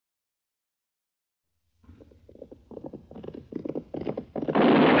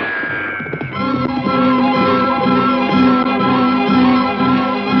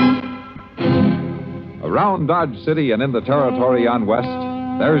Around Dodge City and in the territory on West,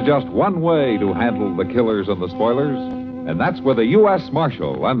 there's just one way to handle the killers and the spoilers, and that's with a U.S.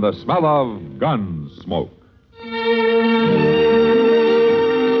 Marshal and the smell of Gunsmoke.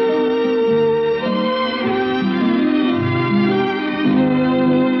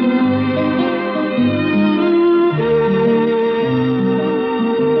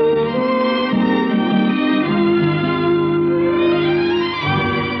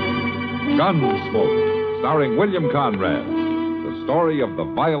 Gunsmoke, starring William Conrad. The story of the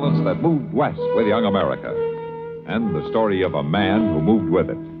violence that moved west with young America. And the story of a man who moved with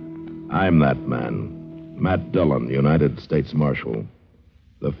it. I'm that man. Matt Dillon, United States Marshal.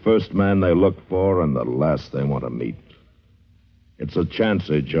 The first man they look for and the last they want to meet. It's a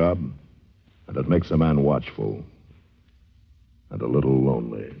chancy job, and it makes a man watchful. And a little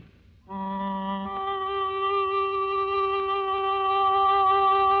lonely.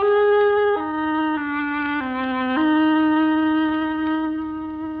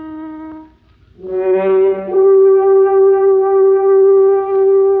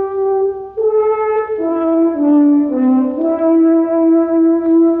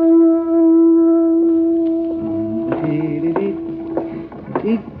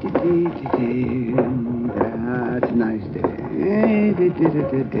 That's a nice day.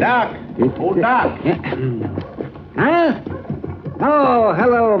 Doc! Oh, Doc! Huh? Oh,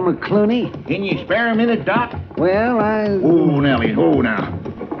 hello, McCluny. Can you spare a minute, Doc? Well, Oh, Nellie, now.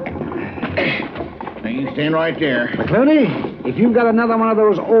 Now, you stand right there. McCluny, if you've got another one of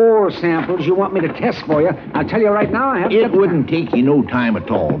those ore samples you want me to test for you, I'll tell you right now I haven't... It wouldn't take you no time at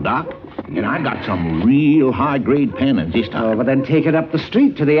all, Doc. And I got some real high-grade pennants this time. Oh, but then take it up the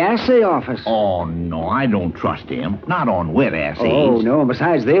street to the assay office. Oh, no, I don't trust them. Not on wet assays. Oh, no,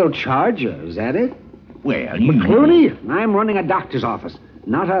 besides, they'll charge you. Is that it? Well, you... McCluny, I'm running a doctor's office,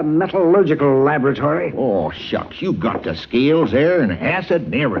 not a metallurgical laboratory. Oh, shucks, you got the scales there and acid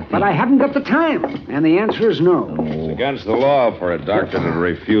and everything. But I haven't got the time, and the answer is no. It's against the law for a doctor to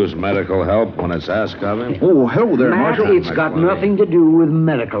refuse medical help when it's asked of him. Oh, hello there, Matt, Marshal. it's got nothing to do with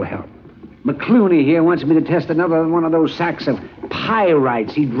medical help. McCluny here wants me to test another one of those sacks of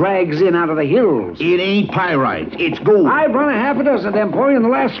pyrites he drags in out of the hills. It ain't pyrites. It's gold. I've run a half a dozen of them for you in the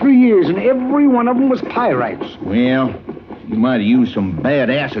last 3 years, and every one of them was pyrites. Well, you might have used some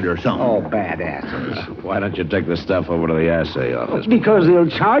bad acid or something. Oh, bad acids. Why don't you take the stuff over to the assay office? Because they'll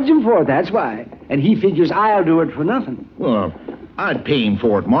charge him for it, that's why. And he figures I'll do it for nothing. Well, I'd pay him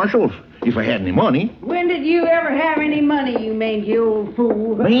for it, Marshal, if I had any money. When did you ever have any money, you mangy old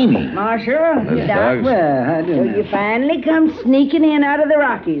fool? Mamie. Marshal, Miss Doc, Buggs. Well, I so don't you finally come sneaking in out of the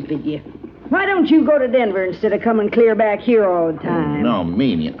Rockies, did you? Why don't you go to Denver instead of coming clear back here all the time? No,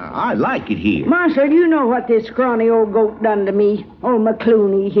 Mamie, I like it here. Marshal, you know what this scrawny old goat done to me? Old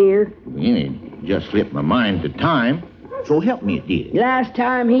McCluny here. It just slipped my mind at the time. So help me, it did. Last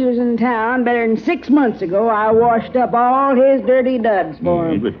time he was in town, better than 6 months ago, I washed up all his dirty duds for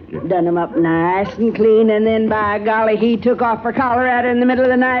him. Done him up nice and clean, and then, by golly, he took off for Colorado in the middle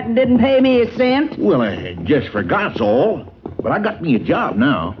of the night and didn't pay me a cent. Well, I just forgot's all. But I got me a job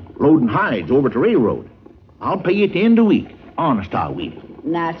now, loading hides over to railroad. I'll pay you at the end of the week. Honest, I will.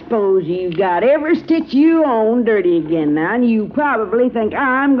 And I suppose you've got every stitch you own dirty again now, and you probably think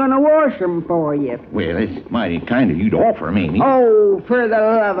I'm going to wash them for you. Well, it's mighty kind of you to offer, Mamie. Oh, for the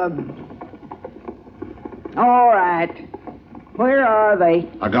love of... All right. Where are they?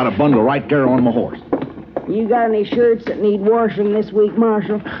 I got a bundle right there on my horse. You got any shirts that need washing this week,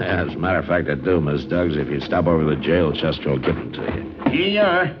 Marshal? Yeah, as a matter of fact, I do, Miss Duggs. If you stop over to the jail, Chester will give them to you. Here you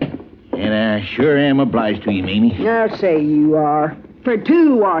are. And I sure am obliged to you, Mamie. Now say you are. For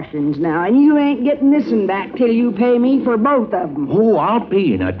 2 washings now, and you ain't getting this one back till you pay me for both of them. Oh, I'll pay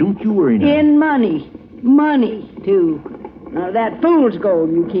you. Now, don't you worry now. In money. Money, too. Now, that fool's gold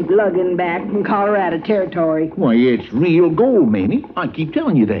you keep lugging back from Colorado territory. Why, it's real gold, Mamie. I keep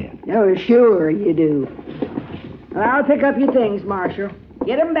telling you that. Oh, sure you do. Well, I'll pick up your things, Marshal.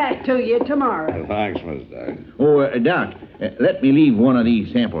 Get 'em back to you tomorrow. Thanks, Miss Duggs. Oh, Doc, let me leave one of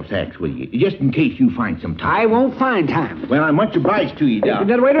these sample sacks with you, just in case you find some time. I won't find time. Well, I'm much obliged to you, Doc.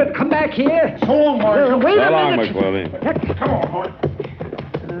 Now, wait a minute. Come back here. So long, Marshal. Wait So a long, minute. McCluny. Come on, boy.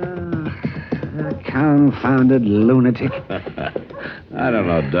 Confounded lunatic. I don't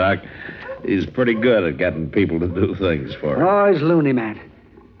know, Doc. He's pretty good at getting people to do things for him. Oh, he's loony, Matt.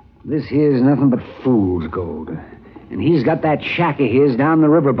 This here's nothing but fool's gold. And he's got that shack of his down the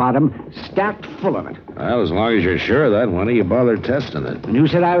river bottom stacked full of it. Well, as long as you're sure of that, why don't you bother testing it? And who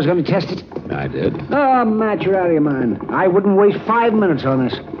said I was going to test it? I did. Oh, Matt, you're out of your mind. I wouldn't waste 5 minutes on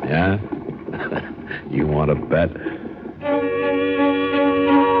this. Yeah? You want to bet?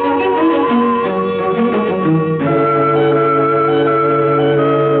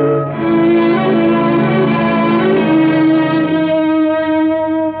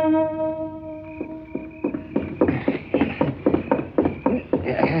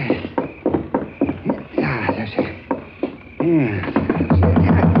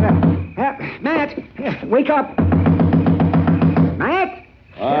 wake up. Matt?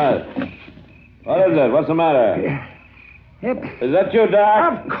 What? What is it? What's the matter? Yep. Is that you,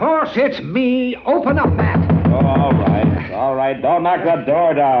 Doc? Of course it's me. Open up, Matt. Oh, all right. All right. Don't knock that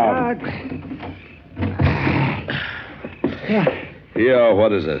door down. Yeah. Yo,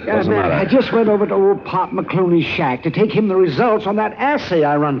 what is it? What's the Matt, matter? I just went over to old Pop McCluny's shack to take him the results on that assay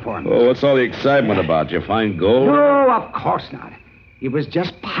I run for him. Oh, what's all the excitement about? You find gold? No, of course not. It was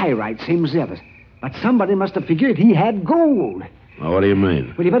just pyrite, same as the others. But somebody must have figured he had gold. Well, what do you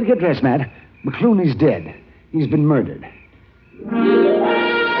mean? Well, you better get dressed, Matt. McCluny's dead. He's been murdered.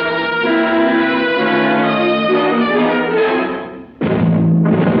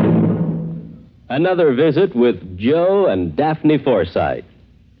 Another visit with Joe and Daphne Forsythe.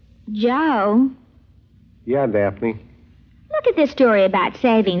 Joe, Yeah, Daphne. look at this story about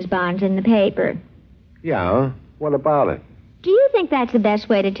savings bonds in the paper. Yeah? What about it? Do you think that's the best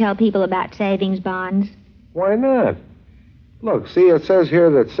way to tell people about savings bonds? Why not? Look, see, it says here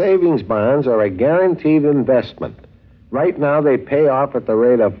that savings bonds are a guaranteed investment. Right now, they pay off at the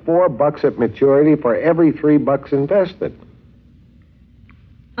rate of $4 at maturity for every $3 invested.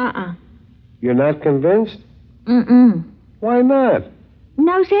 You're not convinced? Mm-mm. Why not?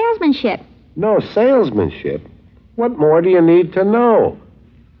 No salesmanship. No salesmanship? What more do you need to know?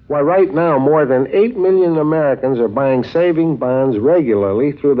 Why, right now, more than 8 million Americans are buying saving bonds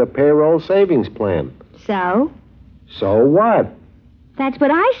regularly through the payroll savings plan. So? So what? That's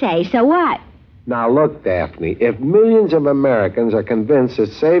what I say. So what? Now, look, Daphne, if millions of Americans are convinced that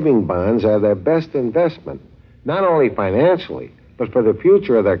saving bonds are their best investment, not only financially, but for the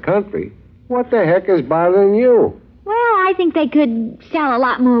future of their country, what the heck is bothering you? Well, I think they could sell a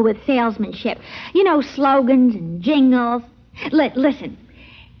lot more with salesmanship. You know, slogans and jingles. Listen,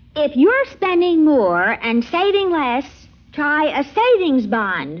 if you're spending more and saving less, try a savings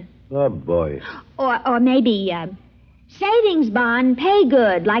bond. Oh, boy. Or maybe savings bond pay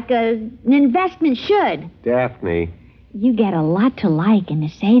good, like an investment should. Daphne. You get a lot to like in a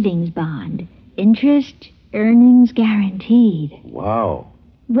savings bond. Interest, earnings guaranteed. Wow.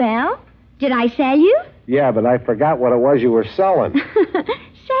 Well, did I sell you? Yeah, but I forgot what it was you were selling.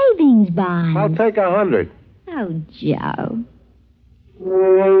 Savings bond. I'll take 100. Oh, Joe.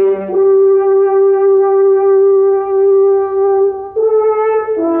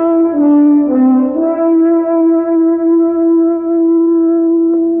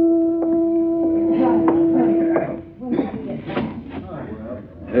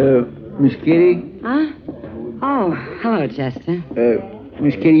 Miss Kitty? Huh? Oh, hello, Chester.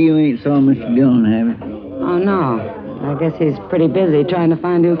 Miss Kitty, you ain't saw Mr. Dillon, have you? Oh, no. I guess he's pretty busy trying to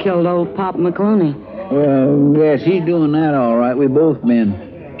find who killed old Pop McCluny. Well, yes, he's doing that all right. We both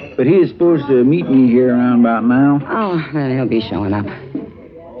been. But he is supposed to meet me here around about now. Oh, then he'll be showing up.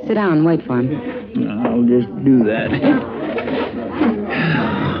 Sit down and wait for him. I'll just do that.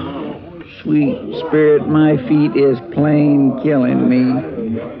 Sweet spirit, my feet is plain killing me.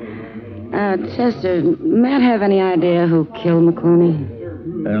 Chester, Matt have any idea who killed McCluny?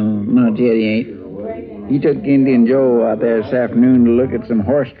 Well, not yet, he ain't. He took Indian Joe out there this afternoon to look at some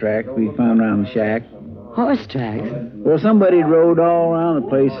horse tracks we found around the shack. Horse tracks? Well, somebody rode all around the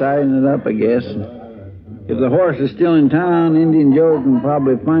place, sizing it up, I guess. If the horse is still in town, Indian Joe can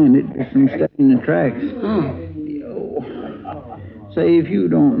probably find it just from studying the tracks. Oh. Say, if you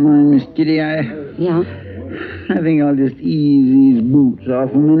don't mind, Miss Kitty, Yeah? I think I'll just ease these boots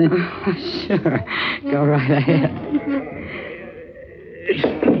off a minute. Sure. Go right ahead.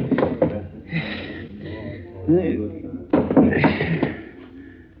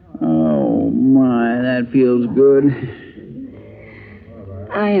 Oh, my, that feels good.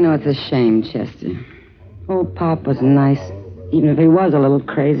 You know, it's a shame, Chester. Old Pop was nice, even if he was a little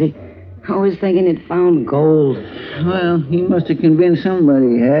crazy. Always thinking he'd found gold. Well, he must have convinced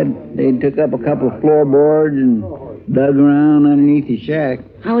somebody he had. They took up a couple of floorboards and dug around underneath his shack.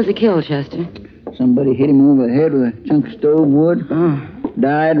 How was he killed, Chester? Somebody hit him over the head with a chunk of stove wood. Oh.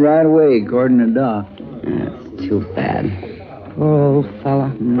 Died right away, according to Doc. That's too bad. Poor old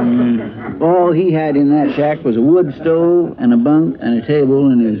fella. All he had in that shack was a wood stove and a bunk and a table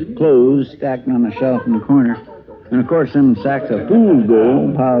and his clothes stacked on a shelf in the corner. And, of course, some sacks of fool's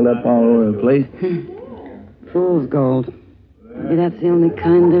gold piled up all over the place. Fool's gold. Maybe that's the only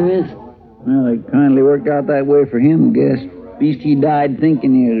kind there is. Well, it kindly worked out that way for him, I guess. At least he died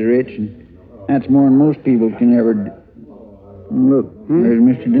thinking he was rich, and that's more than most people can ever do. Look, there's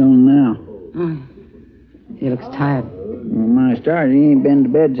Mr. Dillon now. Oh. He looks tired. Well, my stars, he ain't been to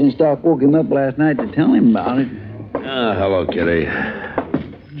bed since Doc woke him up last night to tell him about it. Hello, Kitty.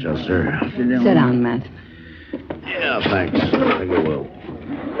 Chester. Sit down, Matt. Yeah, thanks. I think I will.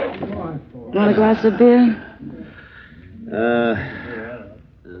 Want a glass of beer?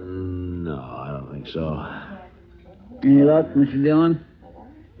 No, I don't think so. Any luck, Mr. Dillon?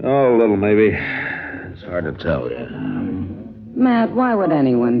 Oh, a little, maybe. It's hard to tell yet. Matt, why would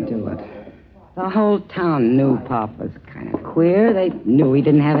anyone do it? The whole town knew Pop was kind of queer. They knew he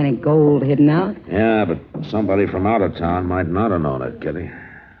didn't have any gold hidden out. Yeah, but somebody from out of town might not have known it, Kitty.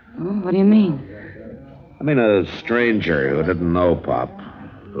 Oh, what do you mean? I mean, a stranger who didn't know Pop,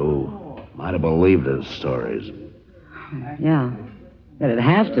 who might have believed his stories. Yeah, but it'd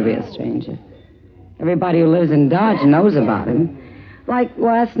have to be a stranger. Everybody who lives in Dodge knows about him. Like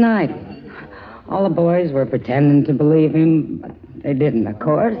last night. All the boys were pretending to believe him, but they didn't, of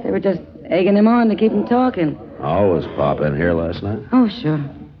course. They were just egging him on to keep him talking. Oh, was Pop in here last night? Oh, sure.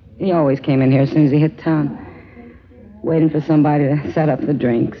 He always came in here as soon as he hit town. Waiting for somebody to set up the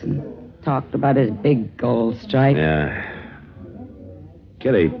drinks and talked about his big gold strike. Yeah.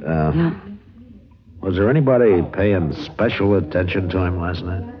 Kitty, Yeah? was there anybody paying special attention to him last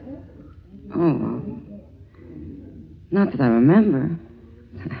night? Oh, not that I remember.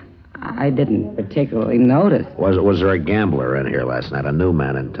 I didn't particularly notice. Was there a gambler in here last night, a new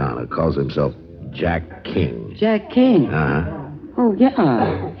man in town who calls himself Jack King? Jack King? Uh-huh. Oh,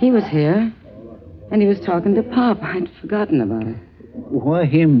 yeah. He was here. And he was talking to Pop. I'd forgotten about it. Why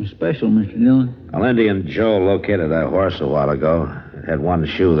him special, Mr. Dillon? Well, Indian Joe located that horse a while ago. It had one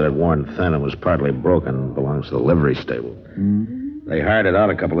shoe that had worn thin and was partly broken. Belongs to the livery stable. They hired it out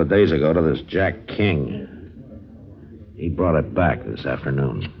a couple of days ago to this Jack King. He brought it back this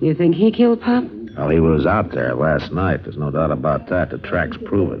afternoon. You think he killed Pop? Well, he was out there last night. There's no doubt about that. The tracks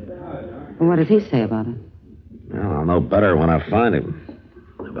prove it. What does he say about it? Well, I'll know better when I find him.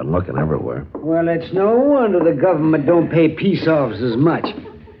 I've been looking everywhere. Well, it's no wonder the government don't pay peace officers much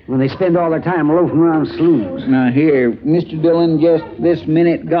when they spend all their time loafing around saloons. Now, here, Mr. Dillon just this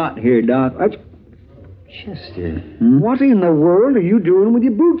minute got here, Doc. Chester, what in the world are you doing with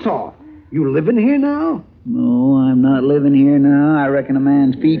your boots off? You living here now? No, I'm not living here now. I reckon a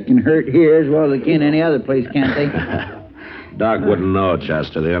man's feet can hurt here as well as they can any other place, can't they? Doc wouldn't know,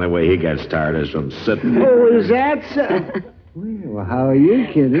 Chester. The only way he gets tired is from sitting. Oh, is that so? Well, how are you,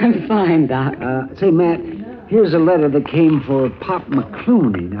 Kitty? I'm fine, Doc. Say, Matt, here's a letter that came for Pop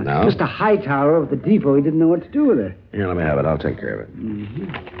McCluny. Now, No? Mr. Hightower of the depot, he didn't know what to do with it. Here, let me have it. I'll take care of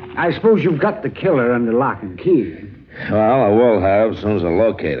it. I suppose you've got the killer under lock and key. Well, I will have as soon as I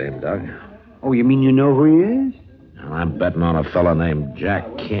locate him, Doc. Oh, you mean you know who he is? Well, I'm betting on a fella named Jack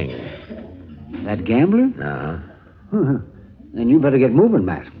King. That gambler? Uh-huh. Then you better get moving,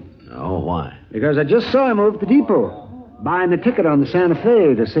 Matt. Oh, why? Because I just saw him over at the depot, buying the ticket on the Santa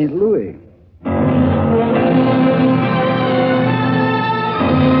Fe to St. Louis.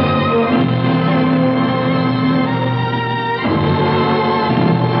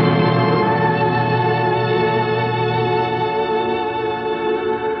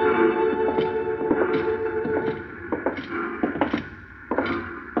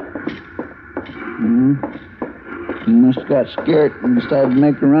 You must have got scared and decided to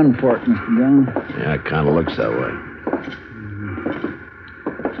make a run for it, Mr. Dillon. Yeah, it kind of looks that way.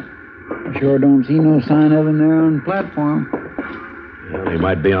 I sure don't see no sign of him there on the platform. Well, he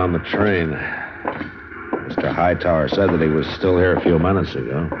might be on the train. Mr. Hightower said that he was still here a few minutes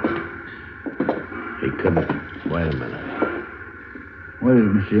ago. He couldn't... Wait a minute. What is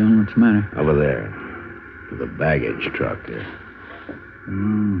it, Mr. Dillon? What's the matter? Over there. To the baggage truck there.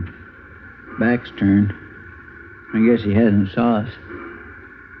 Back's turned. I guess he hasn't saw us.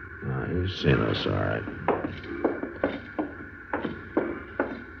 Oh, he's seen us, all right.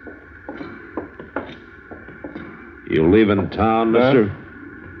 You leaving town, mister?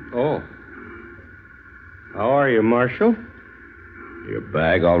 Oh. How are you, Marshal? Your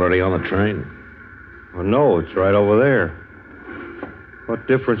bag already on the train? Oh, no, it's right over there. What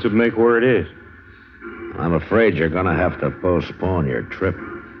difference it make where it is? I'm afraid you're going to have to postpone your trip.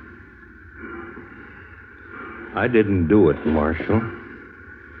 I didn't do it, Marshal.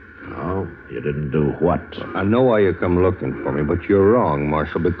 Oh, you didn't do what? I know why you come looking for me, but you're wrong,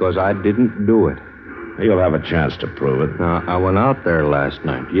 Marshal, because I didn't do it. You'll have a chance to prove it. Now, I went out there last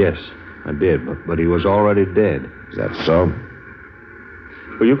night. Yes, I did, but he was already dead. Is that so?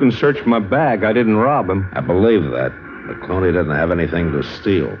 Well, you can search my bag. I didn't rob him. I believe that. McCluny didn't have anything to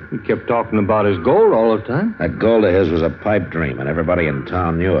steal. He kept talking about his gold all the time. That gold of his was a pipe dream, and everybody in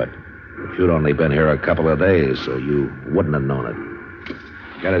town knew it. But you'd only been here a couple of days, so you wouldn't have known it.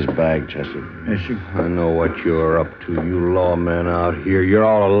 Get his bag, Chester. Yes, sir. I know what you're up to, you lawmen out here. You're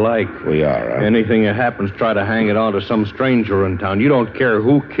all alike. We are, huh? Anything that happens, try to hang it on to some stranger in town. You don't care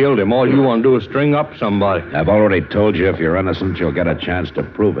who killed him. All you want to do is string up somebody. I've already told you if you're innocent, you'll get a chance to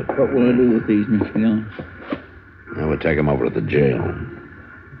prove it. What will I do with these, Mr. Dillon? Now we'll take him over to the jail.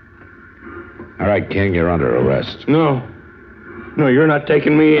 All right, King, you're under arrest. No. No, you're not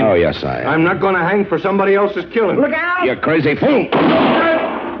taking me in. Oh, yes, I am. I'm not going to hang for somebody else's killing. Look out! You crazy fool!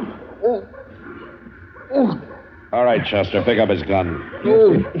 All right, Chester, pick up his gun.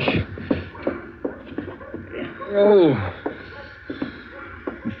 Mr.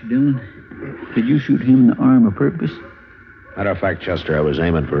 Dillon, did you shoot him in the arm of purpose? Matter of fact, Chester, I was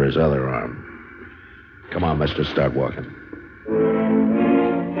aiming for his other arm. Come on, mister, start walking.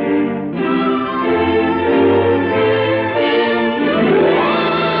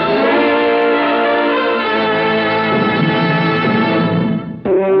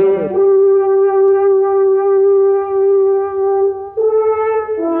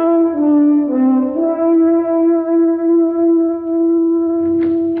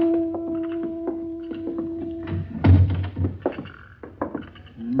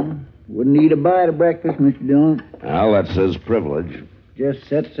 Wouldn't eat a bite of breakfast, Mr. Dillon. Well, that's his privilege. Just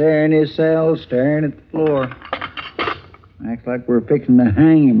sits there in his cell staring at the floor. Acts like we're fixing to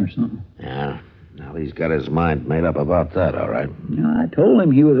hang him or something. Yeah. Now, he's got his mind made up about that, all right. You know, I told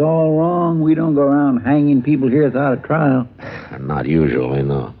him he was all wrong. We don't go around hanging people here without a trial. Not usually,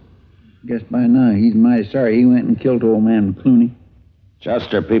 no. Guess by now he's mighty sorry he went and killed old man McCluny.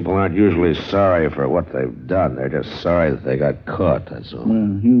 Chester, people aren't usually sorry for what they've done. They're just sorry that they got caught, that's all.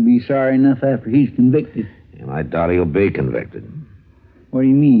 Well, he'll be sorry enough after he's convicted. And I doubt he'll be convicted. What do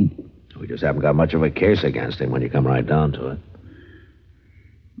you mean? We just haven't got much of a case against him when you come right down to it.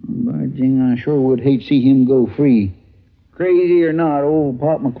 By jing, I sure would hate to see him go free. Crazy or not, old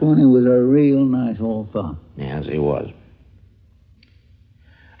Pop McCluny was a real nice old fellow. Yes, he was.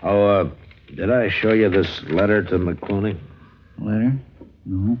 Oh, did I show you this letter to McCluny? Letter?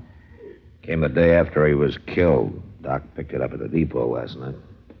 No. Came the day after he was killed. Doc picked it up at the depot last night.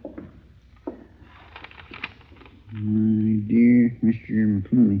 My dear Mr.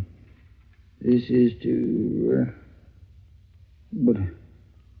 McCluny, this is to... But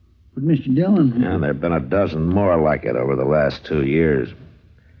Mr. Dillon... Yeah, there have been a dozen more like it over the last 2 years.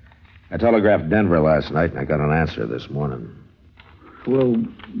 I telegraphed Denver last night, and I got an answer this morning. Well,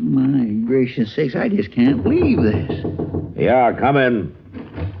 my gracious sakes, I just can't believe this. Yeah, come in.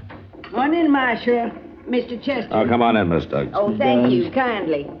 On in, Marshal. Mr. Chester. Oh, come on in, Miss Duggs. Oh, thank you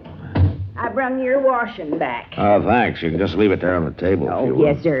kindly. I brung your washing back. Oh, thanks. You can just leave it there on the table if you will.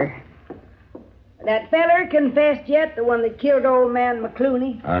 Yes, sir. That feller confessed yet, the one that killed old man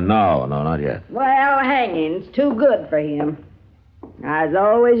McCluny? No, not yet. Well, hanging's too good for him. I was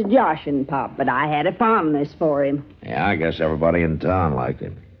always joshing Pop, but I had a fondness for him. Yeah, I guess everybody in town liked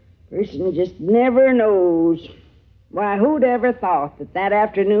him. Person just never knows. Why, who'd ever thought that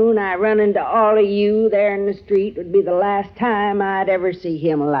afternoon I run into all of you there in the street would be the last time I'd ever see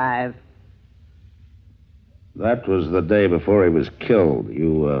him alive? That was the day before he was killed.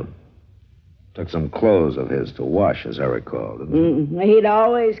 You, took some clothes of his to wash, as I recall, didn't you? He'd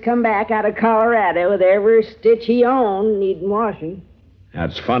always come back out of Colorado with every stitch he owned needing washing.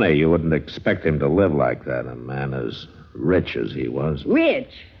 That's funny. You wouldn't expect him to live like that, a man as rich as he was.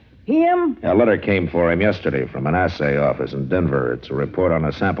 Rich? Him? A letter came for him yesterday from an assay office in Denver. It's a report on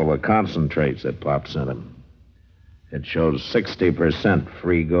a sample of concentrates that Pop sent him. It shows 60%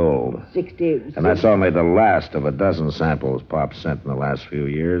 free gold. 60. And that's only the last of a dozen samples Pop sent in the last few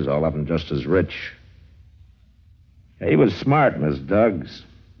years, all of them just as rich. He was smart, Miss Duggs.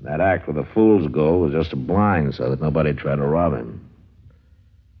 That act with the fool's gold was just a blind so that nobody tried to rob him.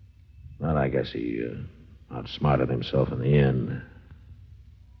 Well, I guess he outsmarted himself in the end.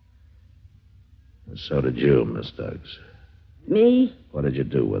 And so did you, Miss Duggs. Me? What did you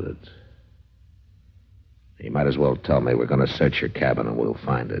do with it? You might as well tell me. We're going to search your cabin and we'll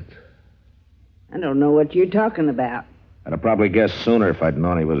find it. I don't know what you're talking about. I'd have probably guessed sooner if I'd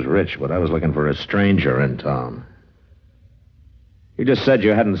known he was rich, but I was looking for a stranger in town. You just said you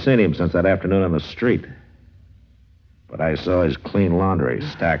hadn't seen him since that afternoon on the street. But I saw his clean laundry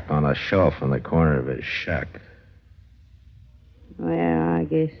stacked on a shelf in the corner of his shack. Well, I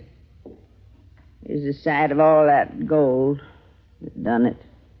guess it was the sight of all that gold that done it.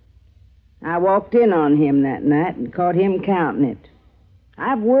 I walked in on him that night and caught him counting it.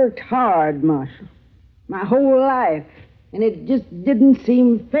 I've worked hard, Marshal, my whole life, and it just didn't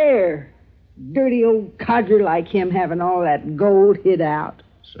seem fair. Dirty old codger like him having all that gold hid out.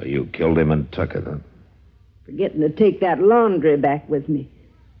 So you killed him and took it, huh? Forgetting to take that laundry back with me.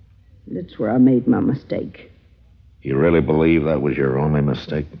 That's where I made my mistake. You really believe that was your only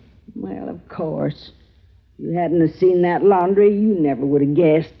mistake? Well, of course. If you hadn't have seen that laundry, you never would have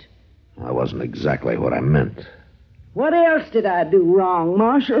guessed. That wasn't exactly what I meant. What else did I do wrong,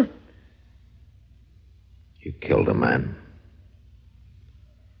 Marshal? You killed a man.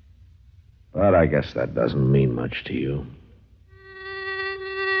 But I guess that doesn't mean much to you.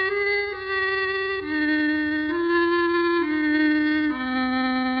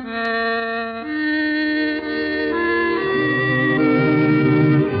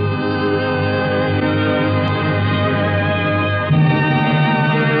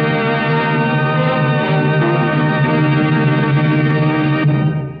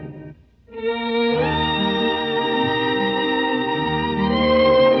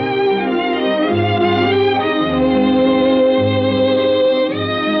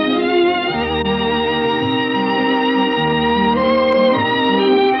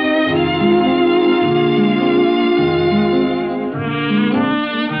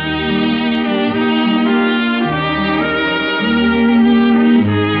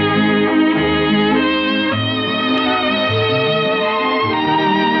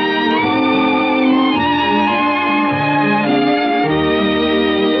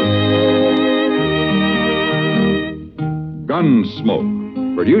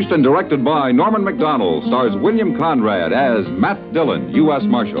 Gunsmoke, produced and directed by Norman Macdonald, stars William Conrad as Matt Dillon, U.S.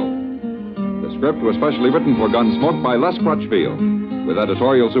 Marshal. The script was specially written for Gunsmoke by Les Crutchfield, with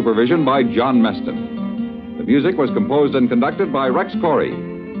editorial supervision by John Meston. The music was composed and conducted by Rex Corey.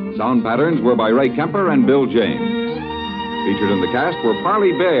 Sound patterns were by Ray Kemper and Bill James. Featured in the cast were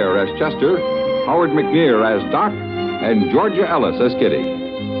Parley Bear as Chester, Howard McNear as Doc, and Georgia Ellis as Kitty.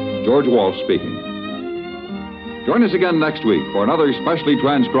 George Walsh speaking. Join us again next week for another specially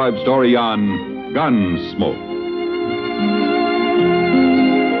transcribed story on Gunsmoke.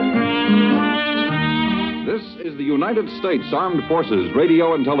 This is the United States Armed Forces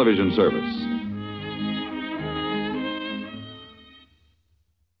Radio and Television Service.